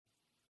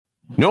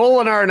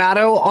Nolan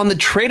Arenado on the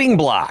trading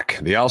block.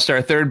 The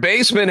All-Star third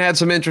baseman had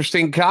some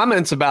interesting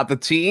comments about the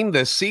team,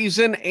 the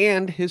season,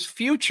 and his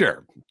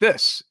future.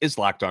 This is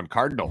Locked On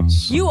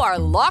Cardinals. You are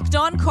Locked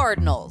On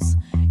Cardinals,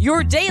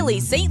 your daily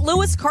St.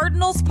 Louis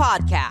Cardinals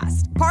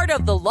podcast, part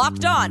of the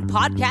Locked On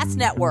Podcast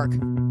Network,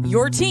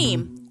 your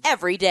team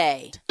every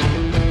day.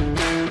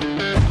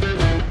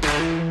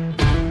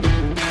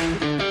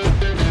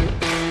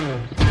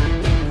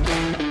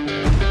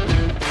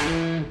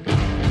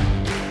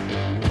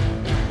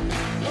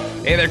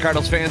 Hey there,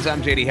 Cardinals fans.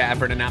 I'm JD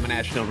Hafford, and I'm a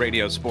national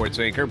radio sports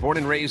anchor, born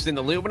and raised in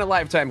the Loop, and a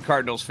lifetime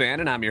Cardinals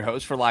fan, and I'm your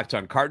host for Locked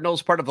On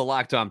Cardinals, part of the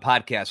Locked On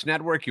Podcast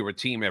Network, your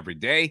team every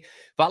day.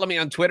 Follow me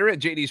on Twitter at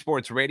JD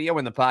Sports Radio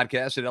and the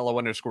podcast at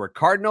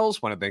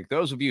LO_Cardinals. Want to thank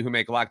those of you who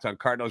make Locked On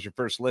Cardinals your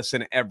first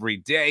listen every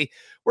day.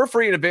 We're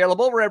free and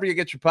available wherever you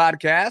get your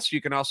podcasts.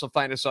 You can also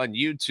find us on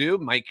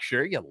YouTube. Make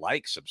sure you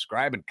like,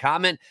 subscribe, and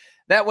comment.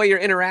 That way you're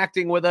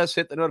interacting with us.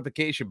 Hit the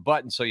notification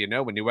button so you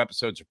know when new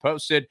episodes are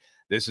posted.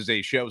 This is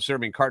a show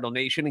serving Cardinal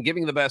Nation and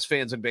giving the best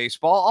fans in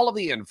baseball all of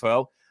the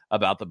info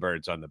about the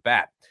birds on the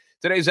bat.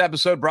 Today's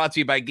episode brought to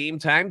you by Game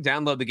Time.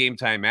 Download the Game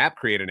Time app,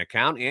 create an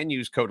account, and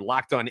use code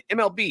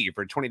LOCKEDONMLB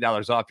for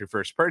 $20 off your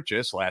first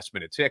purchase.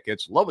 Last-minute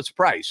tickets, lowest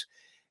price,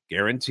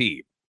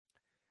 guaranteed.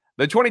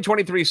 The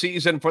 2023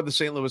 season for the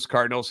St. Louis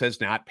Cardinals has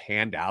not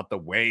panned out the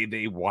way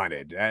they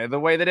wanted, the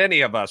way that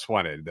any of us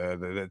wanted.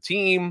 The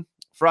team,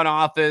 front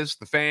office,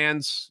 the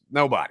fans,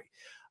 nobody.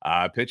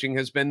 Pitching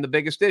has been the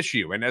biggest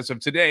issue. And as of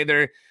today,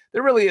 there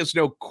really is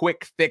no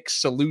quick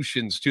fix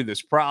solutions to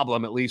this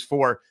problem, at least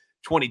for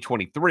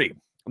 2023.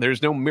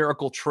 There's no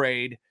miracle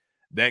trade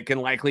that can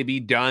likely be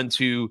done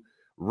to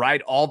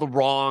right all the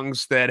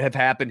wrongs that have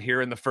happened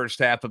here in the first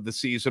half of the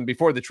season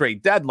before the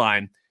trade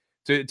deadline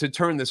to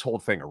turn this whole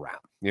thing around.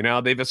 You know,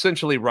 they've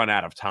essentially run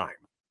out of time.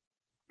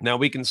 Now,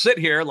 we can sit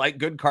here like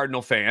good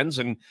Cardinal fans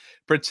and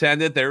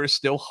pretend that there is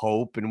still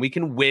hope, and we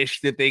can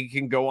wish that they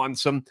can go on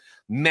some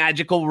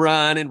magical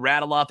run and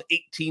rattle off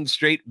 18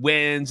 straight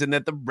wins, and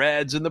that the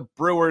Reds and the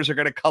Brewers are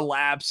going to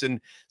collapse,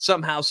 and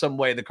somehow, some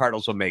way, the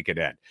Cardinals will make it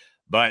in.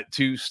 But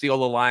to steal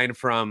the line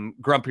from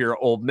grumpier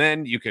old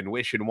men, you can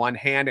wish in one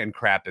hand and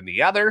crap in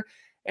the other,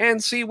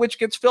 and see which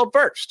gets filled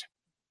first.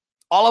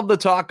 All of the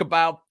talk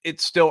about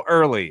it's still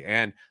early,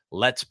 and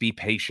let's be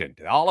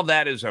patient. All of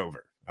that is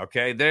over.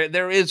 Okay,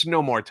 there is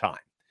no more time.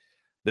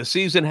 The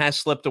season has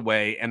slipped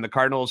away, and the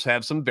Cardinals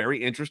have some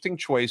very interesting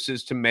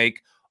choices to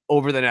make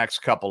over the next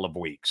couple of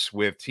weeks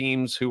with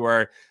teams who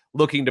are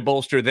looking to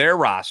bolster their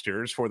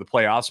rosters for the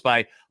playoffs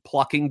by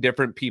plucking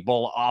different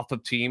people off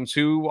of teams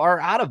who are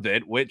out of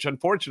it, which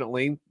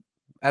unfortunately,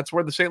 that's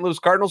where the St. Louis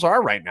Cardinals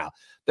are right now.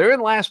 They're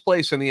in last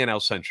place in the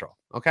NL Central,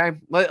 okay?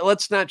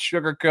 Let's not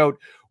sugarcoat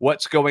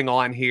what's going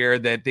on here,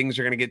 that things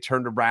are going to get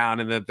turned around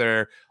and that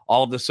they're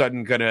all of a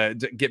sudden going to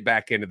get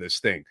back into this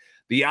thing.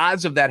 The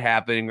odds of that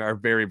happening are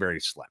very,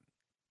 very slim.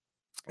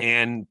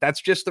 And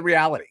that's just the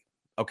reality,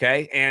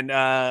 okay? And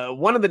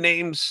one of the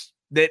names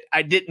that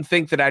I didn't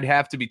think that I'd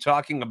have to be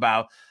talking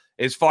about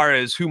as far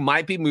as who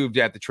might be moved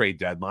at the trade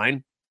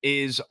deadline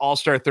is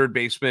All-Star third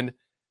baseman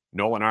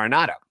Nolan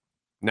Arenado.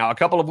 Now, a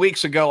couple of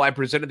weeks ago, I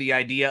presented the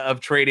idea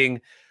of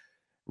trading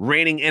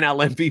reigning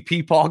NL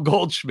MVP Paul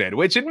Goldschmidt,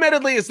 which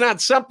admittedly is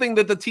not something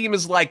that the team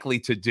is likely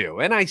to do.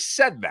 And I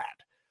said that.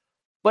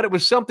 But it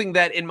was something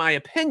that, in my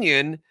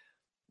opinion,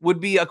 would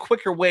be a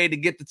quicker way to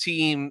get the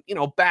team,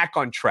 back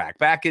on track,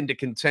 back into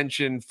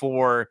contention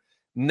for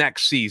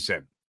next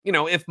season.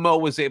 If Mo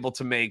was able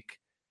to make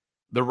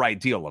the right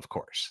deal, of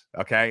course.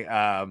 Okay.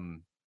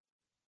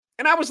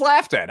 And I was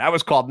laughed at. I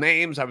was called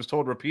names. I was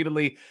told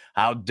repeatedly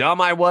how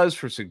dumb I was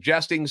for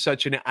suggesting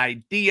such an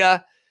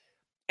idea.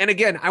 And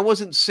again, I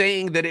wasn't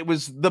saying that it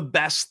was the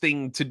best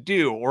thing to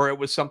do or it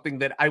was something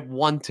that I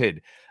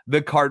wanted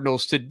the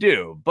Cardinals to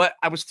do. But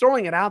I was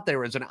throwing it out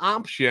there as an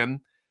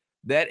option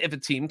that if a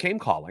team came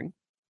calling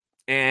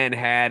and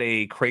had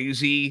a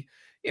crazy,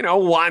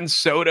 Juan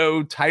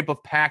Soto type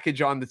of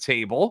package on the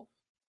table,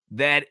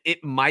 that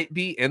it might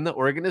be in the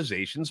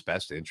organization's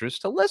best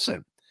interest to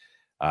listen.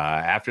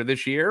 After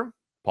this year,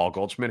 Paul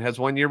Goldschmidt has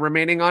 1 year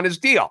remaining on his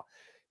deal.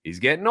 He's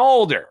getting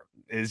older.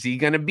 Is he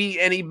going to be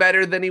any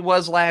better than he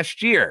was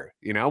last year?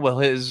 Will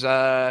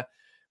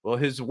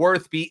his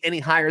worth be any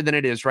higher than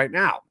it is right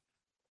now?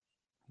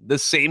 The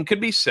same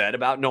could be said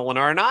about Nolan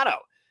Arenado.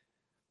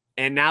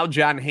 And now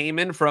John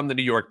Heyman from the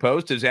New York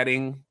Post is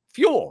adding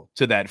fuel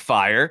to that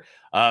fire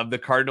of the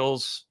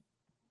Cardinals,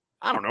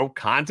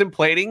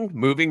 contemplating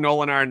moving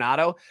Nolan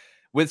Arenado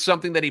with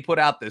something that he put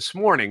out this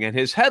morning. And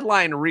his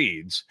headline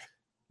reads,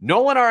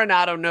 Nolan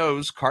Arenado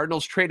knows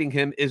Cardinals trading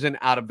him isn't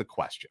out of the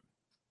question.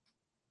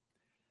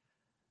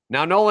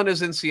 Now, Nolan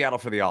is in Seattle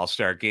for the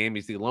All-Star game.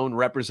 He's the lone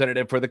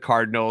representative for the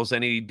Cardinals,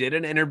 and he did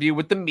an interview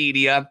with the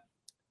media,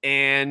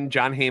 and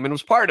John Heyman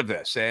was part of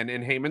this. And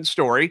in Heyman's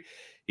story,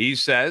 he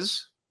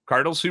says,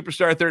 Cardinals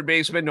superstar third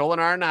baseman Nolan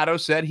Arenado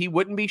said he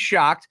wouldn't be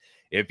shocked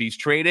if he's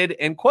traded,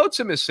 and quotes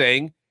him as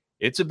saying,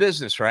 it's a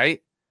business,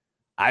 right?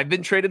 I've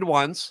been traded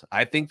once.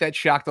 I think that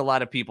shocked a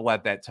lot of people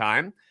at that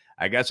time.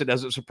 I guess it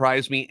doesn't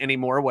surprise me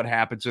anymore what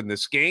happens in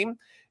this game.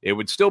 It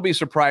would still be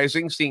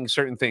surprising seeing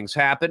certain things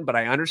happen, but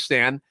I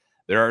understand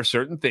there are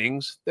certain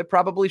things that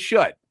probably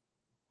should.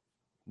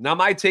 Now,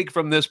 my take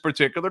from this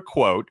particular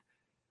quote,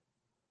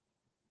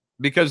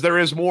 because there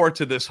is more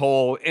to this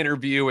whole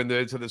interview and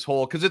to this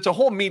whole, because it's a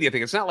whole media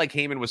thing. It's not like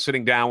Heyman was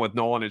sitting down with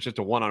Nolan. It's just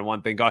a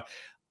one-on-one thing.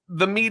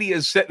 The media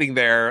is sitting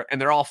there and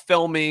they're all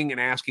filming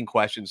and asking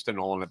questions to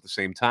Nolan at the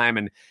same time.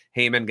 And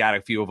Heyman got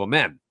a few of them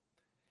in.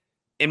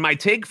 And my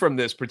take from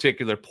this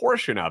particular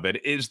portion of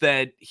it is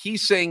that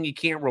he's saying you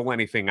can't rule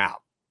anything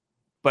out.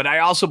 But I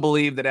also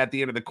believe that at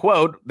the end of the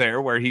quote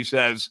there where he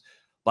says,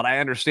 but I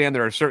understand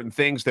there are certain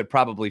things that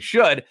probably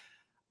should,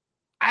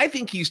 I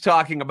think he's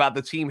talking about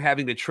the team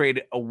having to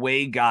trade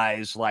away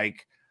guys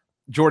like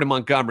Jordan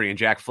Montgomery and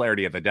Jack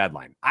Flaherty at the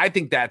deadline. I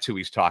think that's who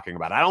he's talking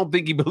about. I don't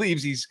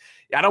believe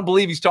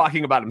he's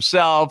talking about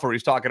himself or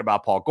he's talking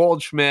about Paul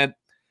Goldschmidt.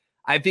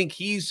 I think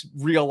he's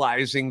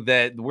realizing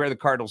that where the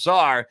Cardinals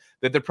are,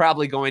 that they're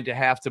probably going to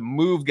have to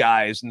move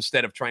guys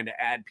instead of trying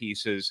to add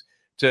pieces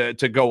to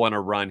go on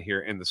a run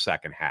here in the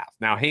second half.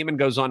 Now, Heyman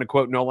goes on to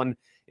quote Nolan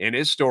in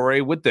his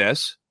story with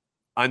this: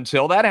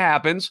 until that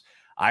happens,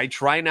 I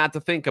try not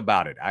to think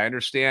about it. I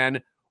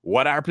understand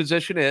what our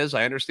position is.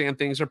 I understand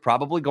things are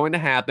probably going to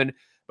happen,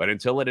 but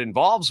until it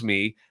involves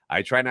me,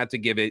 I try not to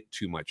give it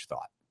too much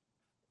thought.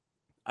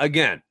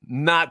 Again,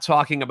 not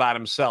talking about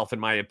himself, in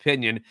my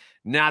opinion,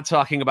 not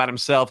talking about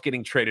himself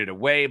getting traded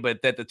away,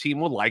 but that the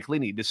team will likely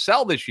need to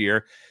sell this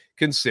year,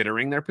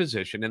 considering their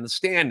position in the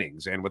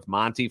standings. And with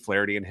Monty,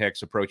 Flaherty, and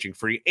Hicks approaching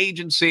free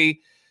agency,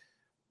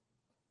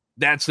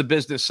 that's the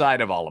business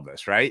side of all of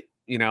this, right?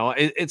 You know,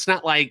 it's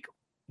not like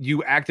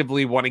you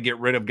actively want to get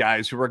rid of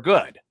guys who are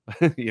good.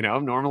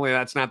 Normally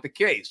that's not the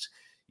case.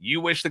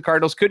 You wish the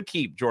Cardinals could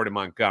keep Jordan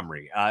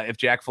Montgomery. If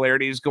Jack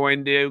Flaherty is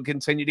going to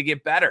continue to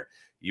get better,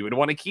 you would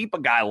want to keep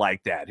a guy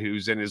like that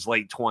who's in his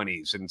late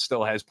 20s and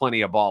still has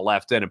plenty of ball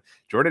left in him.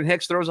 Jordan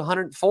Hicks throws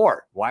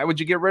 104. Why would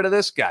you get rid of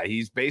this guy?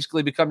 He's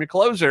basically become your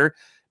closer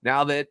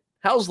now that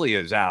Helsley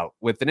is out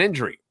with an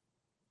injury.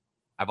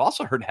 I've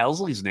also heard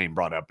Helsley's name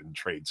brought up in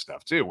trade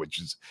stuff too, which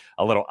is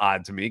a little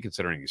odd to me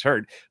considering he's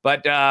hurt.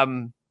 But,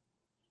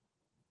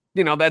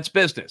 that's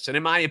business. And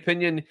in my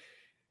opinion,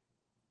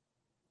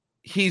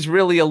 he's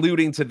really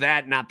alluding to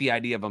that, not the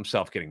idea of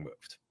himself getting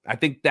moved. I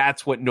think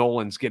that's what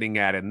Nolan's getting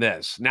at in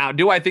this. Now,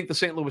 do I think the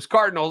St. Louis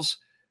Cardinals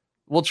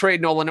will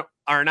trade Nolan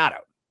Arenado?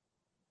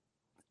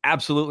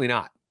 Absolutely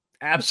not.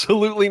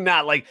 Absolutely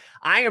not. Like,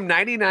 I am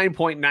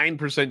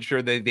 99.9%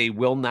 sure that they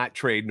will not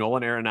trade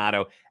Nolan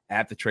Arenado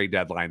at the trade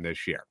deadline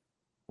this year.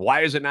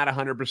 Why is it not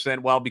 100%?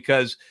 Well,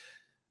 because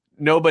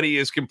nobody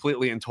is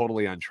completely and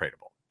totally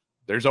untradeable.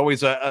 There's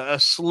always a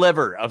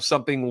sliver of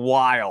something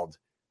wild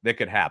that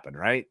could happen,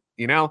 right?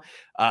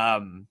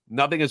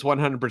 Nothing is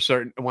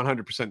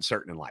 100%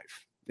 certain in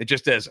life. It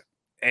just isn't.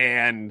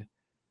 And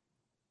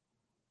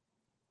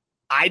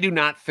I do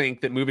not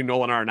think that moving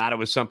Nolan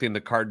Arenado is something the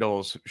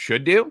Cardinals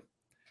should do.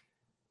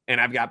 And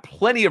I've got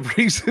plenty of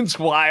reasons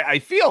why I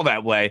feel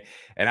that way.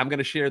 And I'm going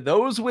to share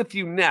those with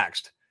you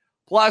next.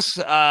 Plus,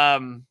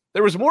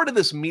 there was more to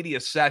this media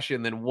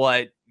session than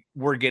what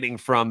we're getting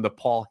from the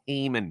John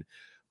Heyman,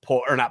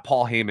 Paul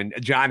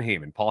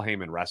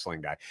Heyman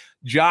wrestling guy.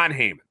 John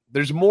Heyman.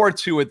 There's more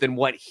to it than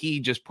what he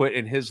just put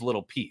in his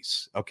little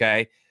piece,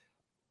 okay?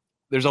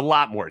 There's a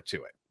lot more to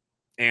it.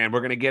 And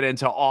we're going to get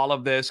into all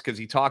of this because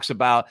he talks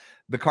about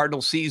the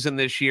Cardinals season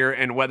this year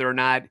and whether or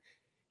not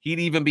he'd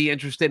even be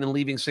interested in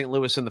leaving St.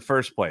 Louis in the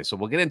first place. So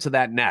we'll get into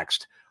that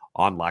next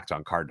on Locked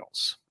On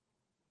Cardinals.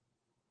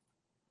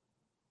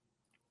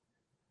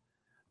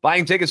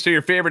 Buying tickets to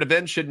your favorite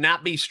events should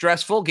not be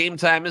stressful. Game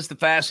Time is the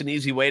fast and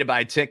easy way to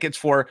buy tickets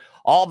for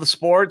all the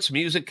sports,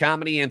 music,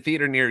 comedy, and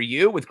theater near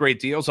you with great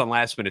deals on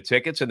last-minute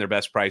tickets and their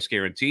best price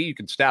guarantee. You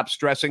can stop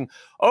stressing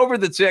over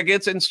the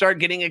tickets and start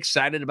getting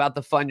excited about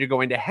the fun you're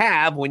going to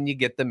have when you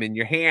get them in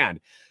your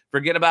hand.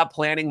 Forget about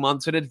planning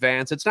months in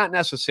advance. It's not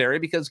necessary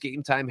because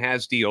Game Time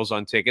has deals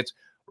on tickets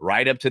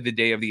right up to the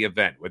day of the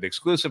event with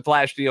exclusive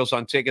flash deals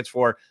on tickets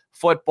for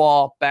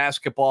football,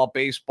 basketball,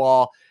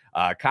 baseball.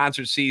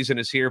 Concert season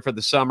is here for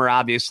the summer.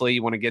 Obviously,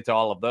 you want to get to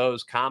all of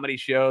those comedy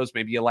shows.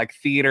 Maybe you like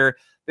theater.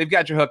 They've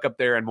got your hook up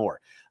there and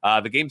more.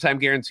 The Game Time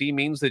guarantee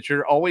means that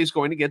you're always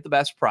going to get the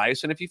best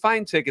price. And if you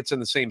find tickets in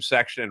the same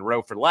section and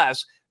row for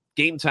less,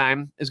 Game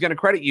Time is going to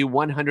credit you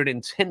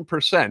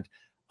 110%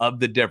 of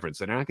the difference.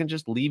 They're not going to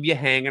just leave you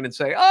hanging and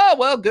say, oh,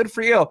 well, good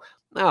for you.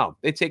 No,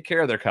 they take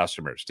care of their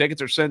customers.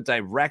 Tickets are sent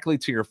directly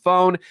to your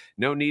phone.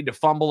 No need to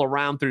fumble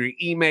around through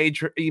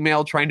your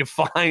email trying to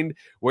find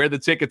where the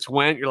tickets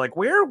went. You're like,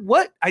 where?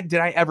 What? Did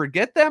I ever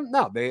get them?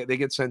 No, they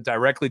get sent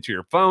directly to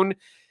your phone.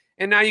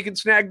 And now you can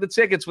snag the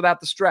tickets without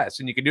the stress,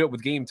 and you can do it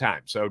with Game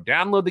Time. So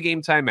download the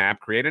Game Time app,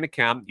 create an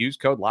account, use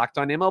code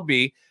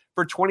LOCKEDONMLB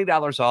for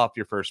 $20 off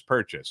your first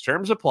purchase.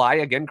 Terms apply.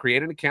 Again,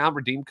 create an account,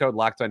 redeem code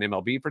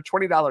LOCKEDONMLB for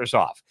 $20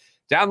 off.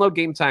 Download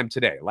Game Time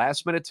today.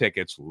 Last-minute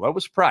tickets,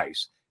 lowest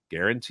price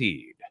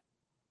guaranteed.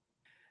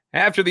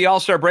 After the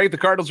All-Star break, the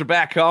Cardinals are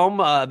back home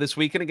this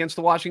weekend against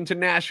the Washington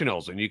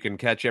Nationals, and you can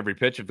catch every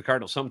pitch of the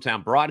Cardinals'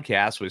 hometown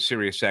broadcast with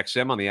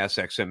SiriusXM on the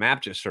SXM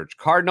app. Just search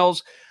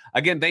Cardinals.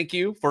 Again, thank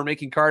you for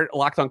making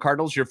Locked On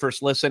Cardinals your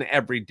first listen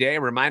every day.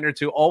 A reminder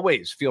to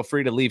always feel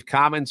free to leave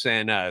comments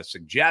and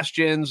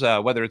suggestions,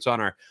 whether it's on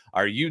our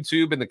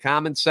YouTube in the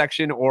comments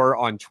section or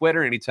on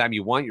Twitter anytime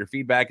you want. Your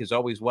feedback is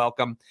always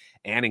welcome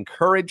and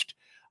encouraged.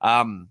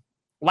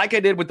 Like I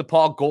did with the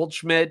Paul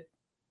Goldschmidt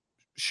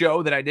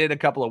show that I did a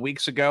couple of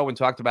weeks ago and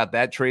talked about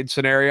that trade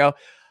scenario.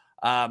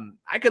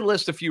 I could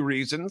list a few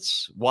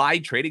reasons why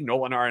trading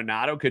Nolan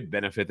Arenado could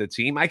benefit the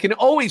team. I can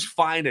always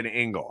find an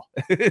angle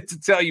to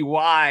tell you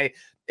why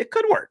it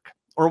could work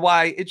or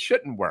why it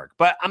shouldn't work.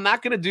 But I'm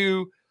not going to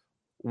do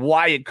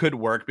why it could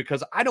work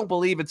because I don't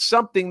believe it's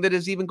something that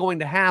is even going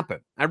to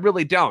happen. I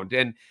really don't.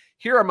 And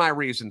here are my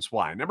reasons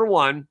why. Number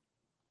one,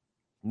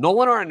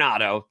 Nolan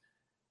Arenado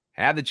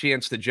had the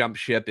chance to jump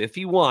ship if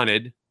he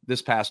wanted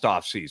this past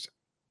offseason.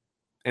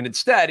 And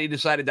instead, he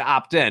decided to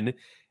opt in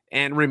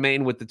and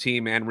remain with the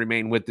team and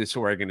remain with this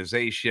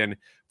organization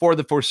for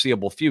the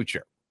foreseeable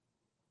future.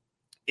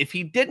 If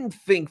he didn't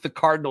think the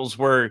Cardinals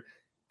were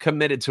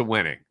committed to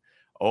winning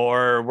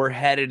or were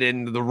headed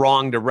in the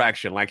wrong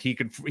direction, like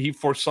he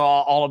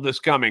foresaw all of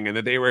this coming and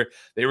that they were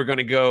going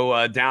to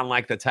go down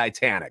like the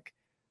Titanic,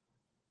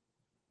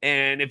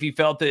 and if he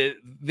felt that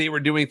they were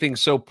doing things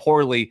so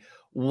poorly,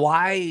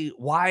 why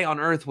on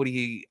earth would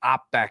he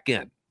opt back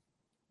in?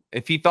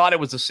 If he thought it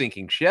was a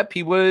sinking ship,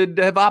 he would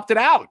have opted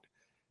out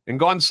and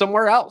gone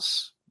somewhere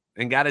else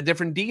and got a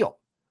different deal.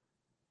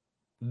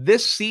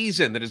 This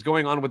season that is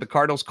going on with the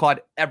Cardinals caught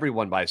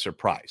everyone by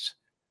surprise.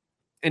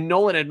 And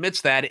Nolan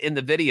admits that in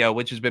the video,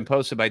 which has been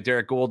posted by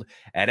Derek Gould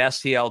at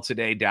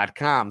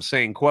stltoday.com,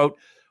 saying, quote,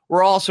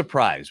 "We're all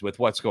surprised with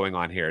what's going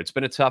on here. It's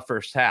been a tough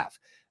first half.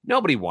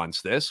 Nobody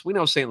wants this. We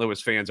know St.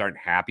 Louis fans aren't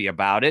happy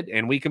about it,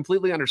 and we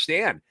completely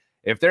understand.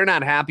 If they're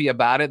not happy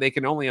about it, they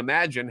can only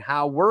imagine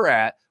how we're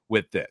at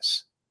with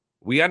this.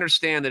 We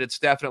understand that it's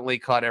definitely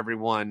caught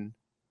everyone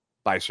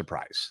by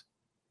surprise."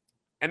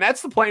 And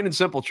that's the plain and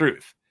simple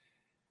truth.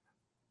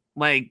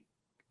 Like,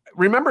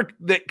 remember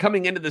that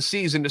coming into the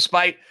season,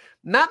 despite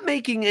not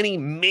making any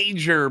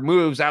major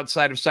moves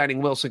outside of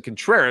signing Wilson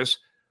Contreras,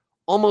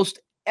 almost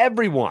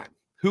everyone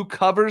who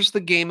covers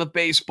the game of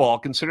baseball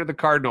considered the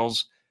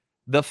Cardinals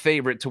the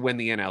favorite to win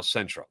the NL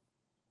Central.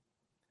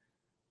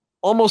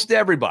 Almost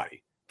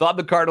everybody thought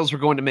the Cardinals were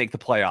going to make the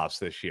playoffs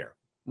this year,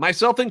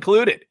 myself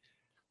included.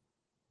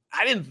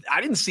 I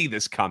didn't see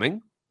this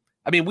coming.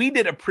 I mean, we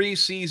did a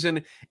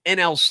preseason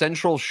NL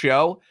Central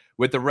show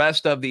with the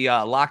rest of the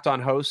Locked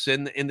On hosts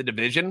in the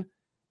division,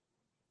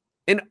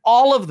 and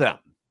all of them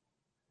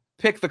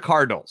picked the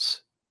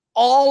Cardinals.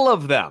 All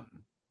of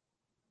them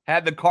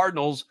had the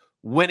Cardinals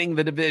winning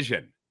the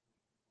division.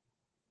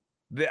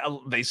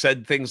 They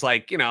said things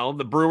like,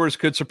 the Brewers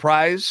could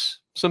surprise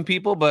some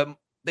people, but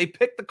they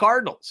picked the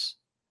Cardinals.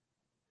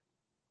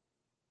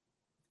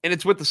 And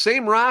it's with the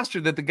same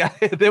roster that the guy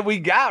that we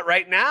got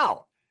right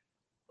now.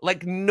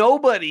 Like,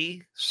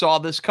 nobody saw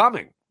this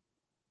coming.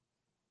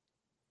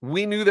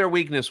 We knew their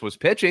weakness was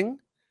pitching.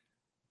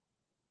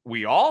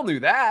 We all knew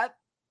that,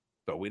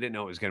 but we didn't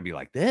know it was going to be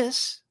like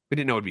this. We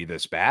didn't know it'd be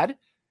this bad.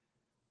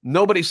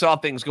 Nobody saw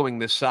things going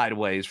this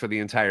sideways for the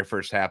entire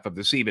first half of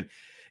the season.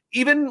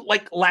 Even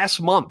like last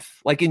month,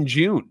 like in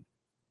June,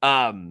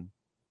 talking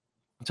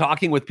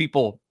with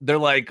people, they're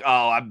like,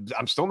 "Oh,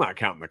 I'm still not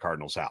counting the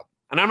Cardinals out."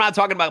 And I'm not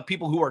talking about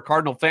people who are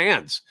Cardinal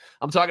fans.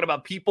 I'm talking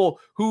about people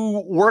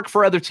who work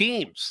for other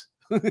teams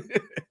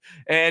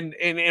and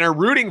are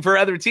rooting for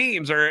other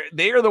teams, or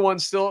they are the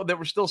ones that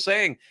were still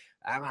saying,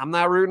 "I'm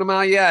not rooting them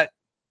out yet.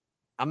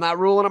 I'm not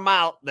ruling them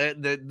out.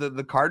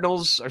 The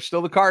Cardinals are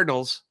still the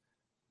Cardinals."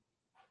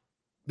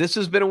 This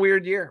has been a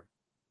weird year.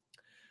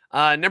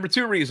 Number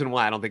two reason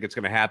why I don't think it's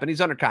going to happen,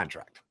 he's under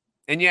contract.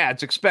 And yeah,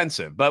 it's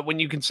expensive, but when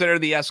you consider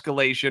the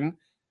escalation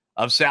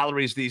of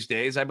salaries these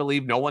days, I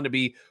believe Nolan to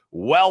be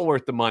well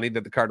worth the money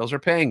that the Cardinals are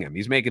paying him.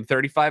 He's making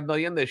 $35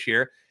 million this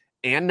year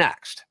and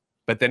next,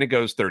 but then it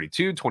goes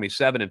 32,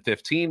 27, and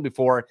 15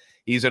 before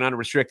he's an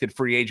unrestricted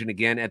free agent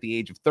again at the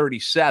age of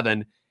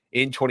 37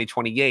 in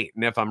 2028.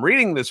 And if I'm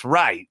reading this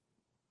right,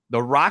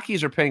 the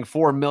Rockies are paying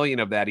 $4 million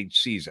of that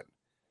each season.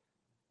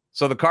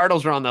 So the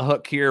Cardinals are on the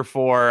hook here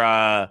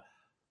for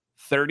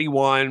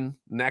 31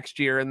 next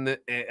year and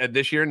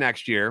this year,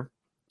 next year,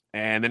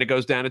 and then it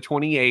goes down to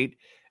 28.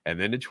 And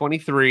then to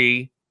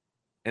 23,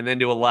 and then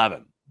to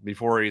 11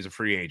 before he's a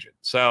free agent.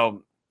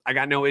 So I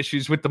got no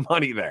issues with the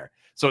money there.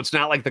 So it's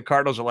not like the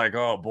Cardinals are like,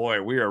 "Oh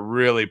boy, we are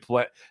really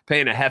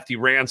paying a hefty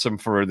ransom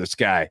for this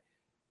guy,"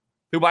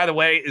 who, by the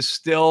way, is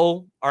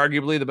still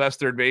arguably the best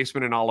third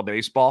baseman in all of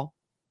baseball.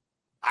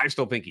 I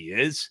still think he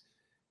is.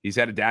 He's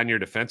had a down year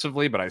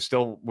defensively, but I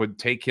still would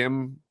take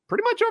him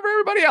pretty much over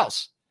everybody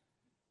else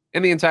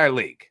in the entire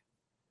league.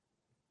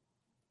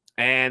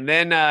 And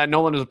then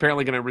Nolan is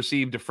apparently going to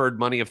receive deferred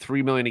money of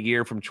 $3 million a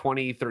year from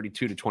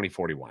 2032 to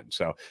 2041.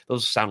 So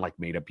those sound like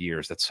made up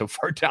years. That's so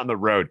far down the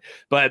road.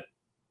 But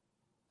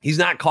he's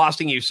not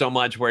costing you so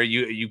much where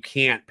you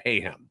can't pay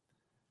him.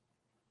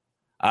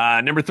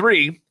 Number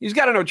 3, he's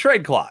got a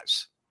no-trade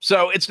clause.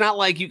 So it's not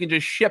like you can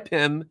just ship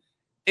him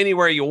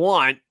anywhere you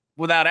want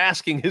without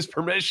asking his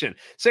permission.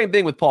 Same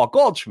thing with Paul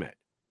Goldschmidt.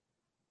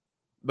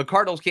 The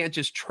Cardinals can't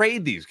just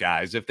trade these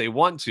guys if they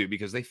want to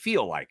because they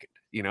feel like it.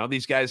 You know,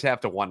 these guys have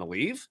to want to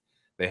leave.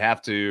 They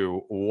have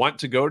to want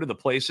to go to the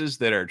places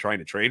that are trying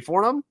to trade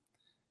for them.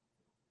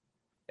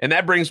 And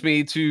that brings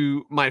me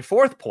to my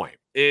 4th point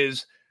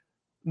is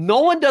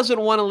Nolan doesn't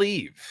want to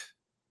leave.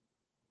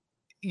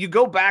 You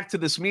go back to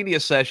this media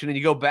session and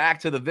you go back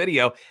to the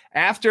video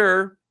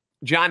after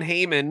John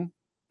Heyman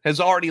has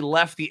already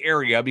left the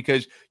area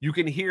because you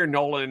can hear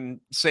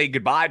Nolan say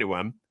goodbye to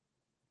him.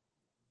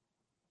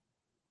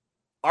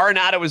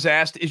 Arenado was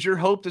asked, is your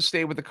hope to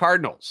stay with the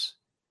Cardinals?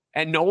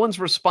 And Nolan's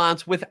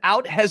response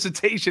without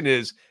hesitation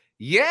is,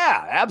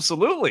 yeah,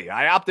 absolutely.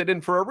 I opted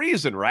in for a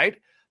reason, right?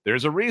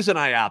 There's a reason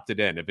I opted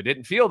in. If it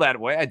didn't feel that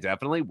way, I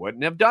definitely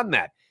wouldn't have done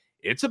that.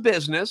 It's a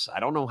business. I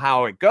don't know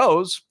how it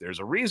goes. There's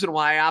a reason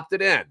why I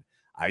opted in.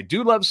 I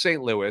do love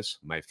St. Louis.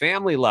 My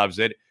family loves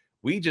it.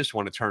 We just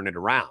want to turn it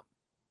around.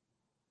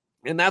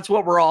 And that's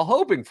what we're all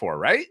hoping for,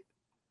 right?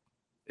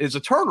 Is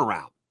a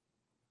turnaround.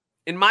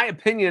 In my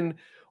opinion,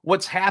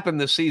 what's happened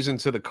this season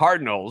to the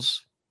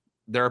Cardinals,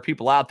 there are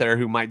people out there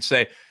who might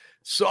say,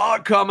 saw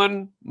it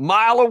coming,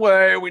 mile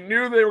away. We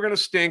knew they were going to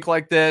stink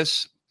like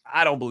this.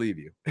 I don't believe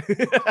you.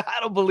 I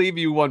don't believe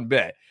you one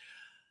bit.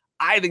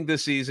 I think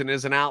this season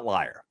is an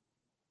outlier.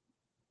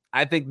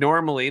 I think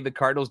normally the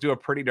Cardinals do a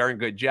pretty darn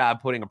good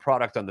job putting a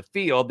product on the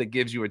field that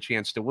gives you a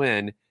chance to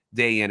win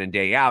day in and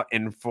day out.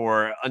 And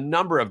for a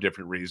number of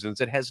different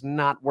reasons, it has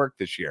not worked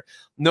this year.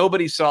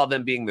 Nobody saw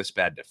them being this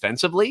bad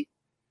defensively.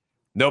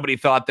 Nobody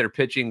thought their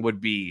pitching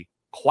would be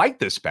quite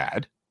this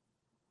bad.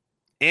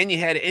 And you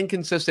had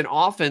inconsistent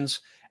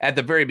offense at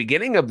the very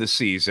beginning of the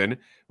season,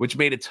 which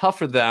made it tough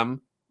for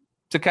them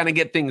to kind of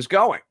get things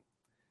going.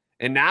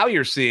 And now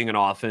you're seeing an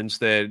offense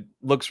that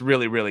looks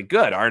really, really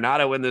good.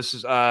 Arenado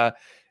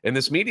in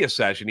this media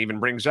session even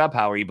brings up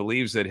how he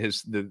believes that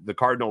the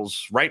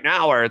Cardinals right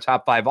now are a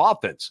top 5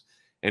 offense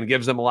and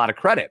gives them a lot of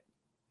credit.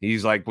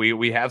 He's like,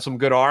 we have some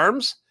good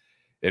arms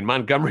in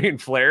Montgomery and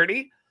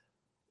Flaherty,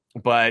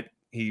 but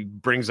he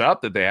brings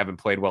up that they haven't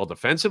played well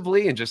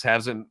defensively and just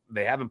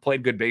they haven't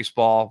played good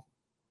baseball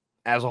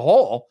as a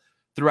whole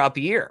throughout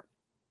the year.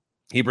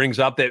 He brings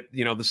up that,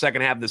 the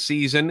second half of the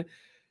season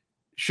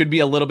should be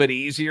a little bit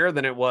easier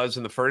than it was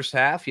in the first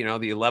half.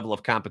 The level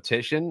of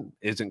competition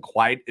isn't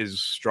quite as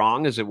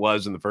strong as it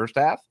was in the first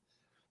half,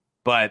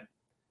 but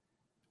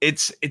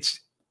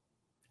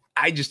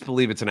I just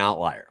believe it's an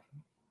outlier.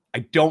 I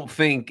don't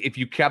think if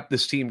you kept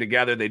this team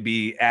together, they'd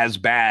be as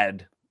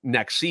bad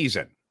next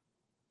season,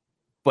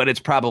 but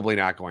it's probably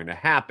not going to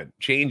happen.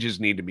 Changes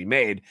need to be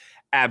made.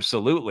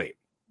 Absolutely.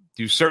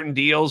 Do certain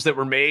deals that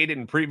were made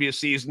in previous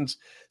seasons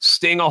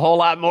sting a whole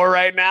lot more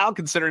right now,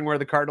 considering where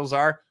the Cardinals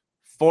are?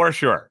 For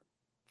sure.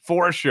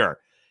 For sure.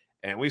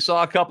 And we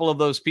saw a couple of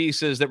those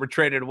pieces that were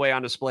traded away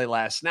on display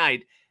last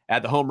night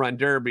at the Home Run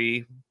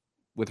Derby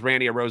with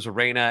Randy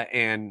Arozarena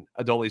and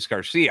Adolis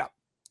Garcia.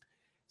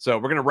 So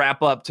we're going to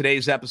wrap up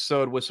today's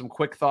episode with some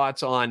quick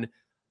thoughts on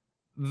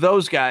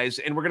those guys,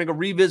 and we're going to go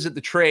revisit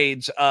the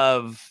trades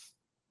of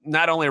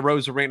not only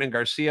Arozarena and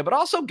Garcia, but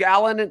also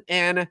Gallen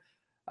and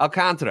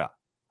Alcantara,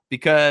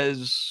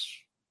 because,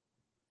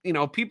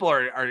 people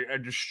are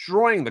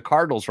destroying the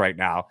Cardinals right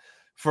now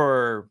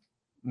for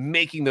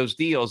making those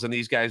deals and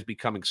these guys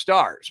becoming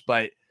stars.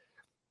 But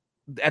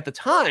at the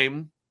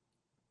time,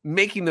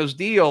 making those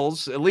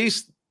deals, at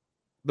least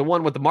the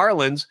one with the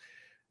Marlins,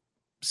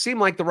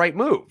 seemed like the right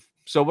move.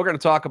 So we're going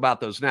to talk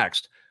about those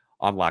next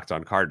on Locked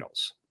On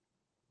Cardinals.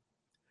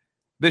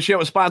 This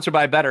show is sponsored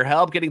by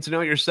BetterHelp. Getting to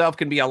know yourself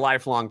can be a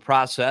lifelong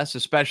process,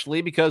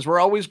 especially because we're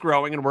always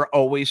growing and we're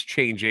always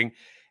changing,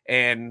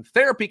 and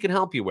therapy can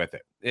help you with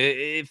it.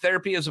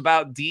 Therapy is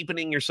about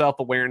deepening your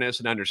self-awareness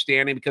and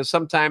understanding, because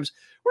sometimes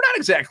we're not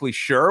exactly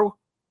sure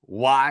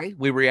why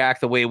we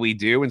react the way we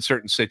do in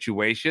certain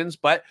situations,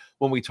 but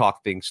when we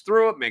talk things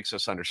through, it makes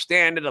us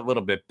understand it a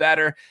little bit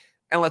better.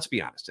 And let's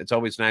be honest, it's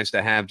always nice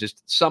to have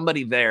just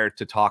somebody there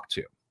to talk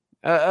to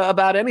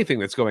about anything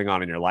that's going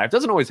on in your life. It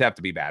doesn't always have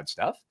to be bad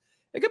stuff.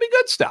 It could be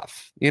good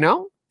stuff,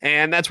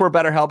 and that's where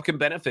BetterHelp can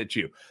benefit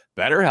you.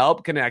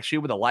 BetterHelp connects you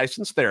with a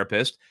licensed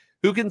therapist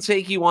who can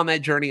take you on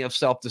that journey of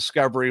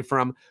self-discovery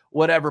from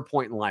whatever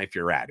point in life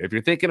you're at. If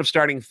you're thinking of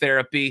starting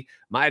therapy,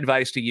 my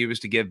advice to you is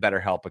to give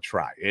BetterHelp a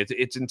try.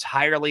 It's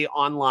entirely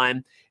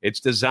online. It's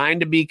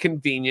designed to be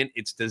convenient.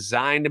 It's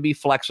designed to be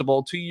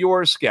flexible to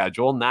your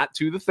schedule, not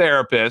to the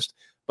therapist,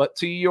 but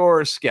to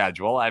your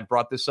schedule. I've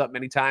brought this up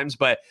many times,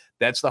 but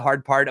that's the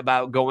hard part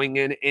about going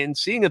in and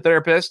seeing a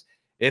therapist,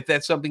 if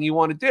that's something you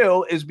want to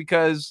do, is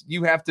because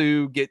you have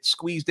to get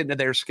squeezed into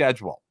their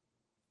schedule.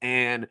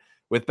 And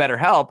with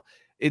BetterHelp,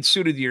 it's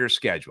suited to your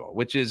schedule,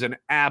 which is an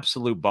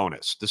absolute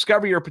bonus.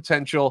 Discover your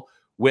potential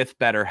with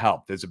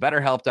BetterHelp. Visit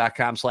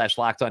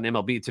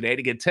BetterHelp.com/LockedOnMLB today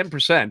to get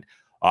 10%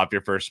 off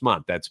your first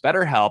month. That's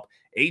BetterHelp,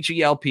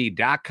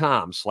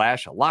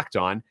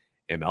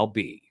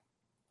 HELP.com/LockedOnMLB.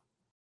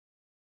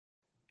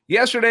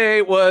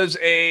 Yesterday was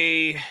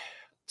a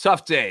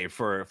Tough day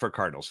for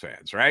Cardinals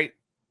fans, right?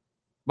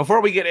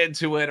 Before we get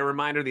into it, a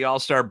reminder, the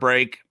All-Star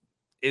break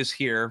is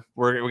here.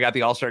 We got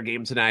the All-Star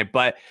game tonight,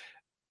 but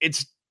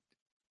it's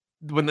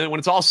when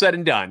it's all said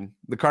and done,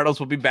 the Cardinals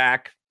will be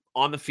back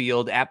on the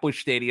field at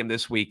Busch Stadium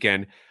this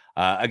weekend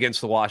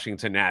against the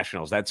Washington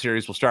Nationals. That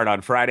series will start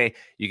on Friday.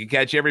 You can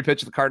catch every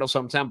pitch of the Cardinals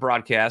Hometown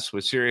broadcast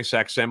with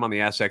SiriusXM on the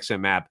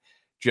SXM app.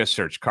 Just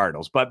search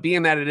Cardinals. But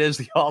being that it is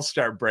the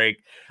All-Star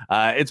break,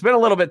 it's been a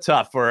little bit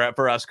tough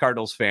for us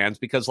Cardinals fans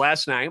because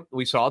last night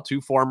we saw two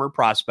former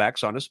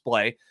prospects on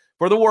display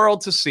for the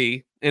world to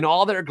see in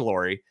all their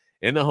glory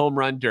in the home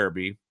run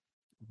derby,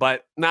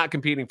 but not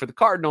competing for the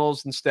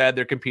Cardinals. Instead,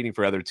 they're competing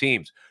for other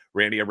teams.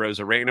 Randy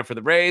Arozarena for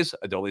the Rays,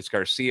 Adolis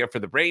Garcia for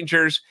the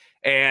Rangers.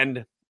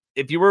 And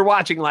if you were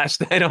watching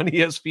last night on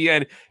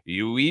ESPN,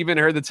 you even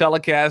heard the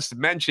telecast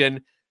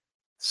mention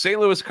St.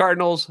 Louis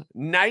Cardinals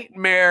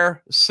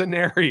nightmare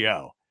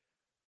scenario.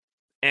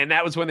 And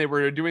that was when they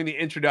were doing the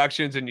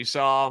introductions and you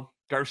saw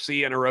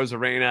Garcia and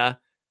Arozarena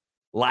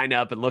line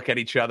up and look at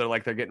each other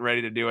like they're getting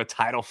ready to do a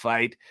title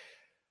fight.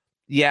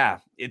 Yeah,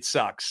 it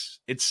sucks.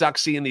 It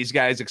sucks seeing these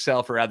guys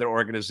excel for other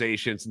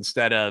organizations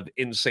instead of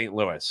in St.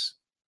 Louis.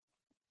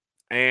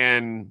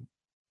 And,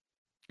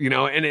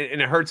 and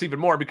it hurts even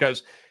more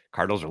because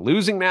Cardinals are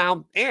losing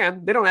now,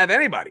 and they don't have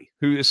anybody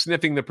who is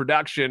sniffing the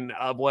production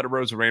of what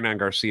Arozarena and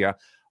Garcia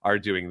are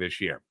doing this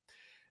year.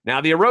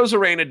 Now, the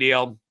Arozarena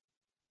deal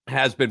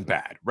has been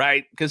bad,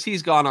 right? Because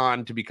he's gone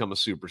on to become a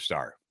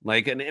superstar,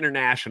 like an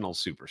international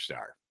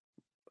superstar.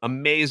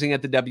 Amazing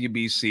at the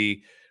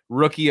WBC,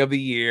 Rookie of the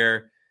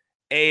Year,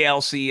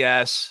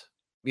 ALCS,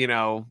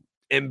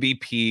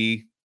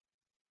 MVP.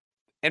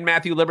 And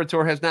Matthew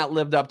Liberatore has not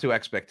lived up to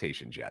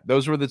expectations yet.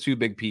 Those were the two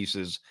big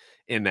pieces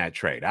in that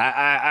trade.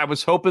 I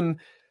was hoping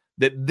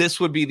that this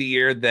would be the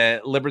year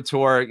that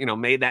Liberatore,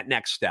 made that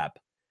next step,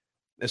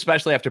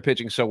 especially after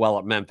pitching so well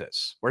at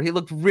Memphis, where he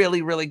looked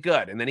really, really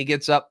good. And then he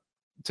gets up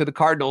to the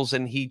Cardinals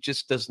and he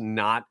just does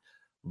not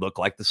look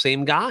like the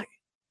same guy.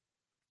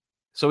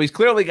 So he's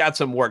clearly got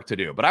some work to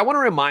do. But I want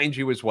to remind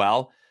you as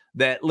well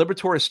that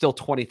Liberatore is still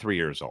 23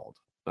 years old.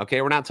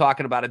 Okay, we're not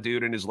talking about a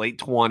dude in his late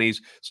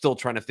 20s still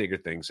trying to figure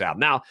things out.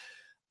 Now,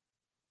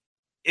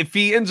 if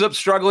he ends up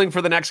struggling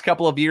for the next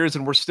couple of years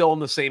and we're still in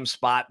the same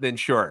spot, then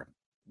sure,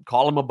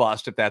 call him a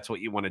bust if that's what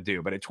you want to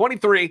do. But at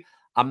 23,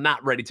 I'm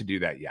not ready to do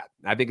that yet.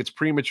 I think it's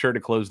premature to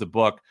close the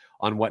book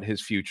on what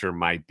his future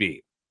might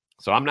be.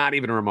 So I'm not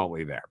even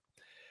remotely there.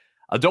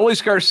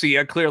 Adolis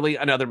Garcia, clearly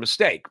another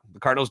mistake. The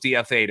Cardinals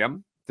DFA'd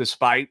him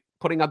despite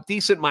putting up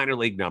decent minor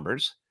league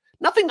numbers.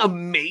 Nothing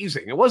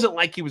amazing. It wasn't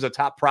like he was a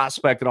top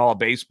prospect in all of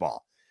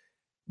baseball.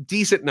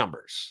 Decent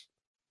numbers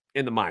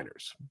in the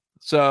minors.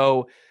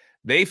 So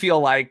they feel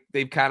like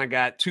they've kind of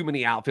got too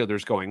many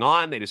outfielders going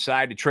on. They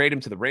decide to trade him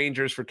to the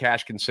Rangers for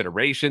cash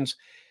considerations.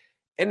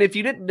 And if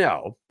you didn't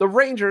know, the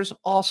Rangers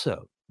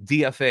also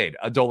DFA'd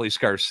Adolis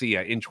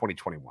Garcia in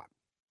 2021.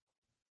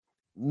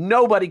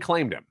 Nobody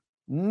claimed him.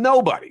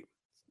 Nobody.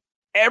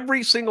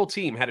 Every single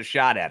team had a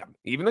shot at him,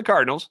 even the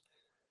Cardinals.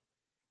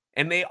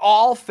 And they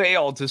all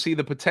failed to see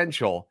the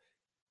potential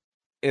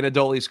in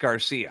Adolis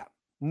Garcia.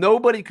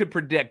 Nobody could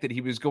predict that he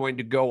was going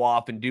to go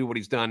off and do what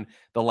he's done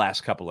the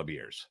last couple of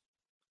years.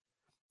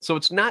 So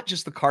it's not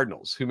just the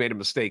Cardinals who made a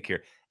mistake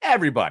here.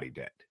 Everybody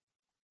did.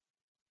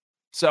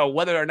 So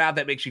whether or not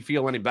that makes you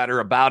feel any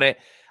better about it,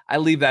 I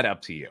leave that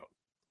up to you.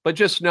 But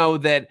just know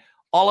that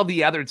all of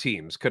the other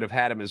teams could have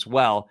had him as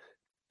well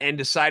and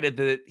decided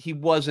that he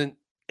wasn't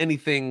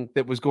anything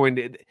that was going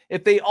to...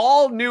 If they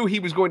all knew he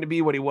was going to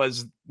be what he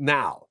was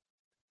now,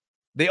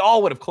 they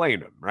all would have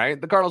claimed him, right?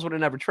 The Cardinals would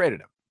have never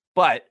traded him.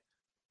 But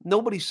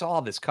nobody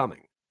saw this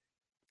coming.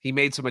 He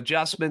made some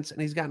adjustments,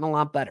 and he's gotten a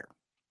lot better.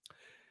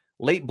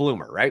 Late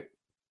bloomer, right?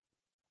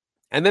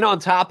 And then on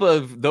top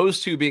of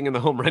those two being in the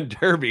home run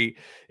derby,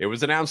 it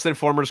was announced that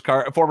former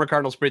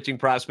Cardinals pitching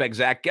prospect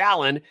Zach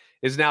Gallen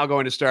is now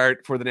going to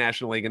start for the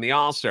National League in the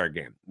All-Star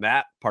game.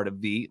 That part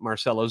of the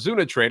Marcell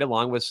Ozuna trade,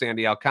 along with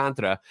Sandy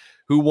Alcantara,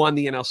 who won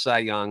the NL Cy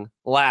Young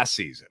last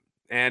season.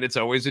 And it's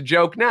always a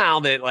joke now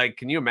that,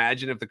 can you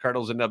imagine if the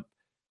Cardinals end up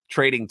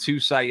trading two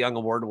Cy Young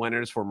Award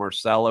winners for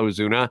Marcell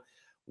Ozuna?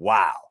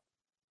 Wow.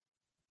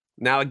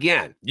 Now,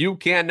 again, you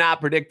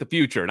cannot predict the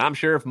future. And I'm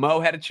sure if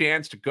Mo had a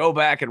chance to go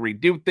back and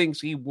redo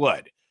things, he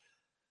would.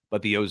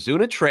 But the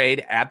Ozuna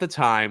trade at the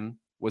time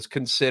was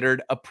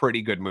considered a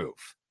pretty good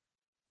move.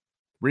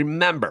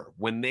 Remember,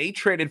 when they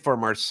traded for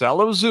Marcell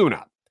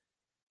Ozuna,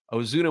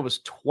 Ozuna was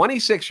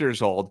 26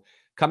 years old,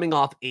 coming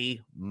off a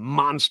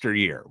monster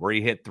year where he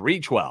hit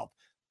 .312,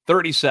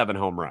 37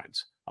 home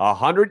runs,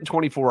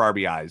 124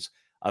 RBIs,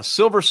 a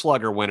Silver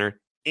Slugger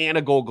winner, and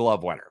a Gold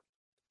Glove winner.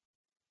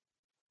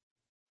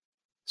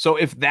 So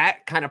if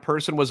that kind of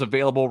person was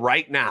available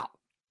right now,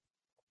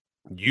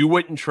 you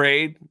wouldn't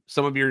trade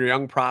some of your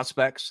young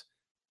prospects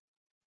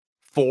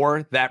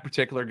for that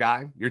particular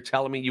guy? You're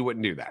telling me you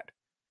wouldn't do that?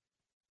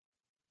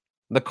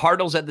 The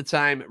Cardinals at the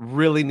time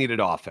really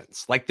needed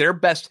offense. Like their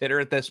best hitter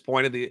at this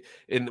point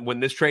when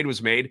this trade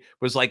was made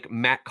was like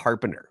Matt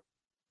Carpenter.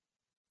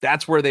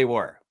 That's where they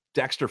were.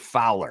 Dexter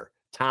Fowler,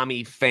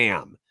 Tommy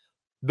Pham,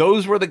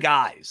 Those were the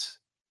guys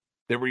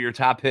that were your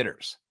top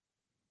hitters.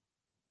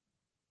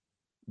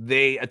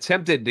 They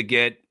attempted to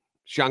get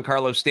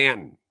Giancarlo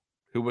Stanton,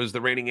 who was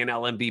the reigning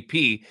NL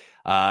MVP.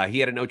 He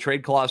had a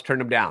no-trade clause,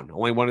 turned him down.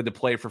 Only wanted to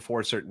play for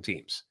 4 certain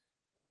teams.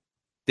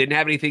 Didn't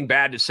have anything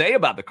bad to say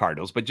about the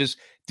Cardinals, but just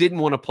didn't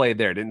want to play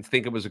there. Didn't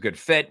think it was a good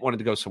fit, wanted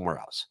to go somewhere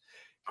else.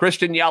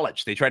 Christian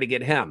Yelich, they tried to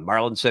get him.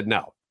 Marlins said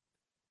no.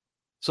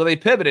 So they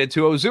pivoted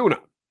to Ozuna,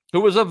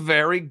 who was a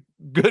very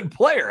good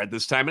player at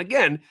this time. And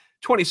again,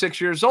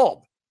 26 years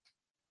old.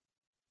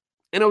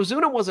 And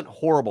Ozuna wasn't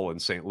horrible in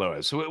St.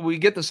 Louis. So we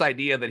get this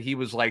idea that he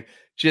was like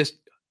just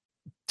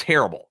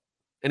terrible.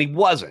 And he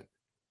wasn't.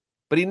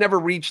 But he never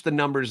reached the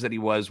numbers that he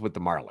was with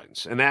the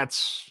Marlins. And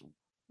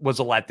was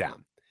a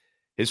letdown.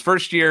 His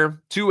first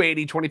year,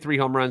 280, 23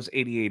 home runs,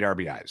 88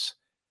 RBIs.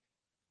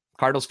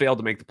 Cardinals failed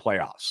to make the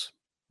playoffs.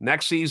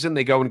 Next season,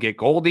 they go and get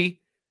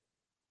Goldie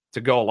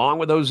to go along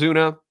with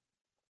Ozuna.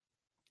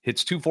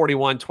 Hits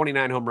 241,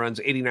 29 home runs,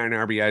 89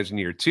 RBIs in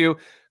year 2.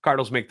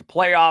 Cardinals make the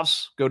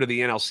playoffs, go to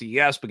the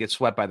NLCS, but get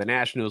swept by the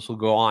Nationals, who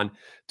go on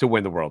to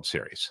win the World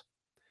Series.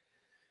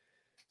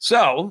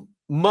 So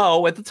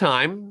Mo, at the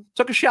time,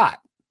 took a shot.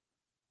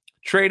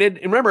 Traded,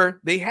 and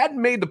remember, they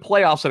hadn't made the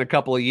playoffs in a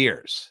couple of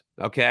years.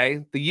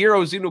 Okay, the year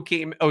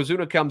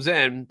Ozuna comes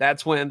in,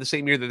 that's when the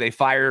same year that they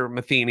fire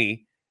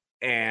Matheny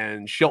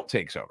and Schilt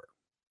takes over.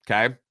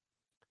 Okay,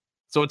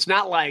 so it's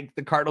not like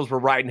the Cardinals were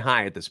riding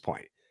high at this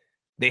point.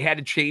 They had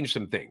to change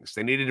some things.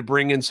 They needed to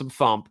bring in some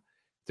thump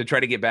to try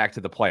to get back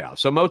to the playoffs.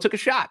 So Mo took a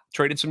shot,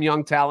 traded some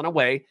young talent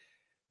away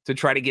to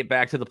try to get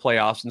back to the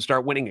playoffs and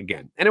start winning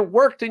again. And it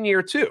worked in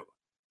year 2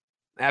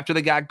 after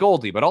they got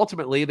Goldie, but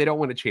ultimately they don't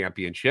win a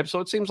championship. So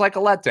it seems like a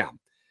letdown.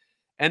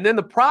 And then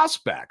the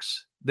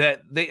prospects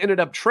that they ended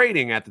up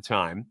trading at the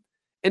time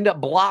end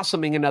up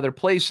blossoming in other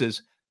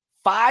places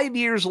 5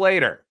 years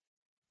later,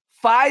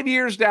 5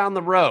 years down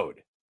the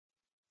road.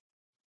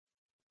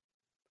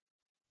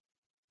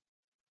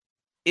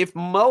 If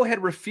Mo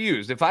had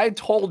refused, if I had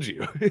told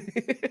you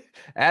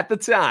at the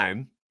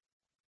time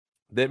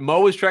that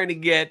Mo was trying to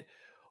get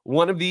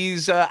one of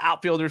these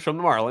outfielders from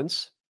the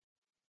Marlins,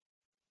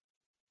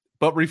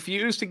 but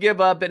refused to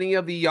give up any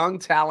of the young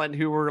talent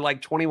who were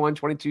like 21,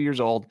 22 years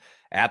old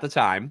at the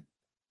time,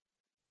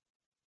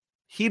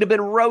 he'd have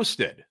been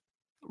roasted,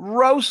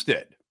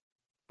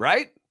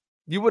 right?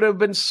 You would have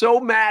been so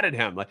mad at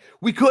him. Like,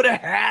 we could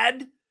have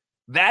had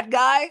that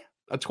guy,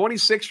 a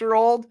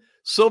 26-year-old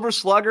Silver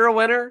Slugger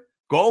winner,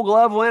 Gold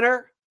Glove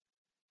winner,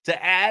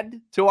 to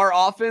add to our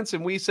offense,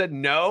 and we said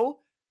no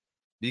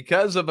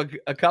because of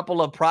a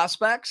couple of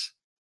prospects.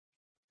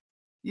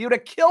 You'd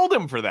have killed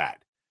him for that.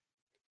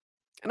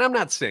 And I'm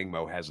not saying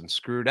Mo hasn't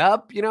screwed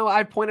up. You know,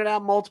 I pointed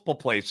out multiple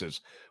places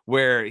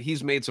where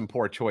he's made some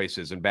poor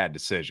choices and bad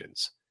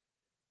decisions.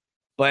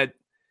 But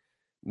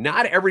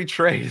not every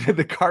trade that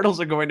the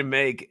Cardinals are going to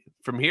make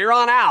from here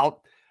on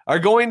out are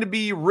going to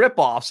be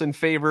ripoffs in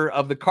favor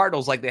of the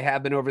Cardinals like they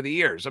have been over the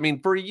years. I mean,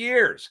 for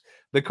years,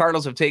 the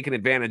Cardinals have taken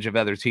advantage of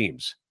other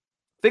teams.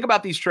 Think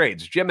about these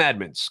trades. Jim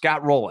Edmonds,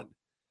 Scott Rowland,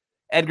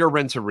 Edgar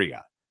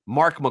Renteria,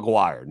 Mark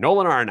McGwire,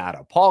 Nolan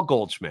Arenado, Paul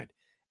Goldschmidt,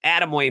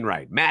 Adam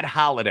Wainwright, Matt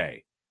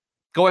Holliday.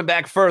 Going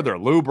back further,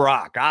 Lou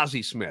Brock,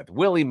 Ozzie Smith,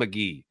 Willie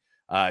McGee,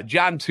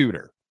 John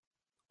Tudor.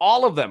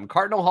 All of them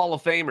Cardinal Hall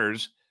of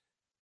Famers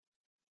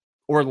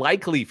or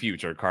likely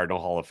future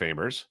Cardinal Hall of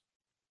Famers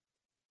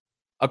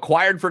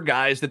acquired for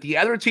guys that the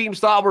other teams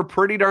thought were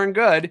pretty darn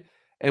good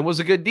and was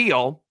a good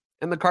deal,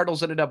 and the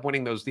Cardinals ended up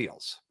winning those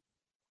deals.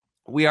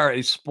 We are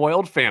a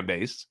spoiled fan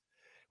base.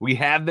 We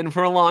have been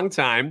for a long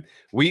time.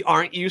 We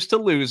aren't used to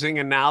losing,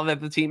 and now that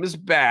the team is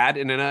bad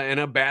and in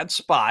a bad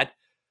spot,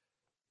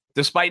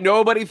 despite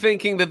nobody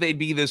thinking that they'd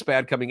be this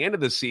bad coming into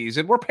the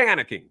season, we're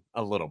panicking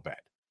a little bit.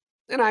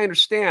 And I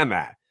understand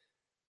that.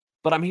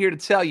 But I'm here to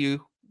tell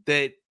you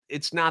that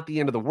it's not the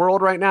end of the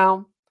world right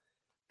now.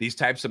 These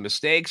types of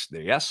mistakes,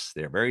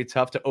 they're very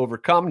tough to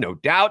overcome, no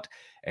doubt.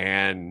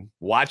 And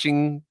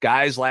watching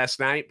guys last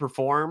night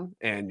perform,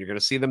 and you're going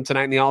to see them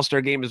tonight in the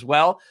All-Star game as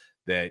well,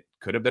 that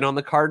could have been on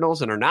the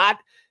Cardinals and are not,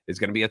 is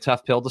going to be a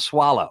tough pill to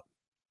swallow.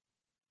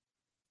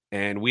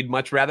 And we'd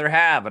much rather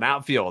have an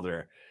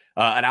outfielder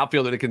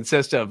that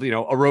consists of, a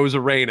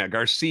Arozarena,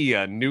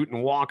 Garcia,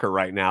 Newton Walker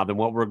right now than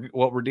what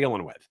we're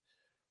dealing with.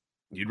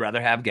 You'd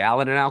rather have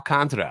Gallen and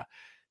Alcantara,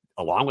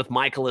 along with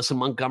Michaelis and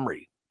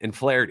Montgomery and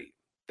Flaherty.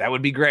 That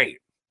would be great,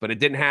 but it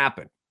didn't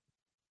happen.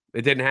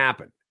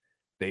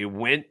 They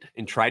went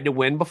and tried to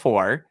win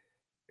before,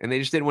 and they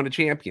just didn't win a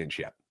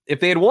championship. If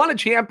they had won a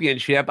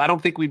championship, I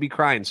don't think we'd be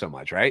crying so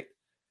much, right?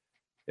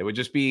 It would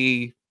just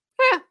be,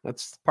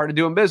 that's part of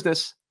doing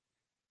business.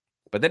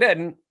 But they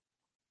didn't,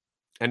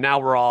 and now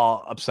we're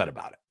all upset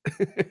about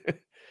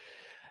it.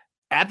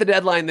 At the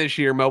deadline this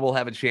year, Mo will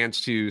have a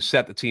chance to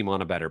set the team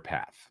on a better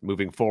path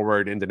moving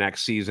forward into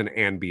next season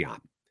and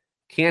beyond.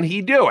 Can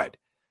he do it?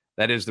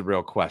 That is the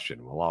real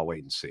question. We'll all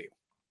wait and see.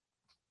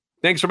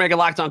 Thanks for making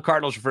Locked On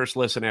Cardinals your first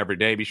listen every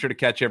day. Be sure to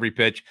catch every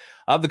pitch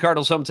of the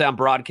Cardinals hometown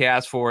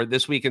broadcast for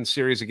this weekend's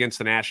series against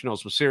the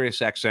Nationals with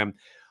SiriusXM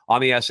on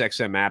the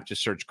SXM app.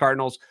 Just search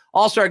Cardinals.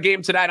 All-Star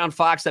game tonight on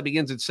Fox. That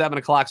begins at 7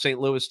 o'clock St.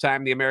 Louis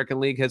time. The American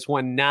League has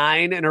won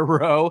 9 in a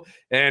row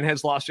and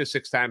has lost just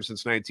 6 times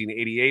since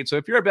 1988. So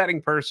if you're a betting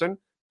person,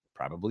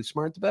 probably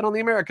smart to bet on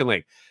the American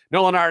League.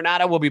 Nolan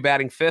Arenado will be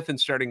batting 5th and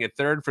starting at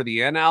 3rd for the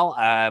NL.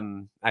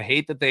 I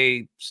hate that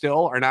they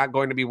still are not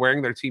going to be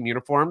wearing their team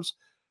uniforms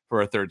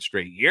for a 3rd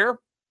straight year.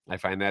 I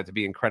find that to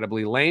be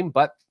incredibly lame,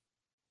 but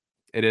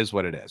it is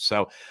what it is.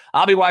 So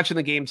I'll be watching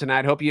the game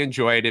tonight. Hope you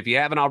enjoyed. If you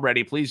haven't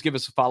already, please give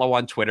us a follow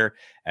on Twitter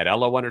at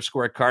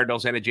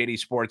LO_Cardinals and at JD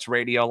Sports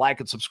Radio. Like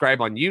and subscribe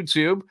on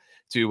YouTube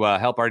to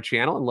help our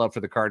channel and love for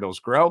the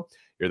Cardinals grow.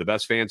 You're the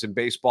best fans in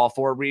baseball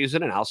for a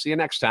reason, and I'll see you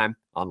next time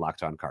on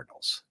Locked On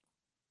Cardinals.